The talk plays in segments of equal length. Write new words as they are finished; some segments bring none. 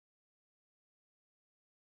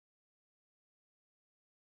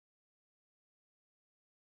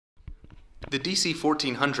The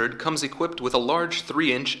DC1400 comes equipped with a large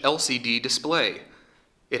 3-inch LCD display.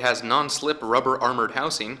 It has non-slip rubber armored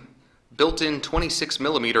housing, built-in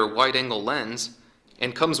 26mm wide-angle lens,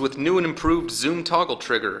 and comes with new and improved zoom toggle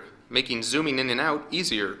trigger, making zooming in and out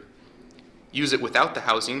easier. Use it without the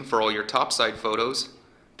housing for all your topside photos.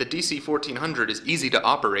 The DC1400 is easy to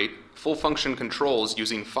operate, full-function controls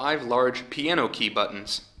using 5 large piano key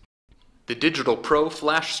buttons. The Digital Pro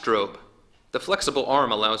Flash Strobe. The flexible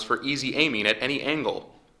arm allows for easy aiming at any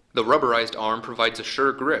angle. The rubberized arm provides a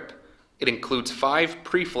sure grip. It includes 5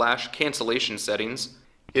 pre-flash cancellation settings.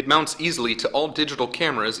 It mounts easily to all digital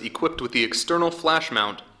cameras equipped with the external flash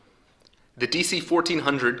mount. The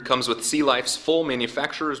DC1400 comes with Sealife's full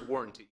manufacturer's warranty.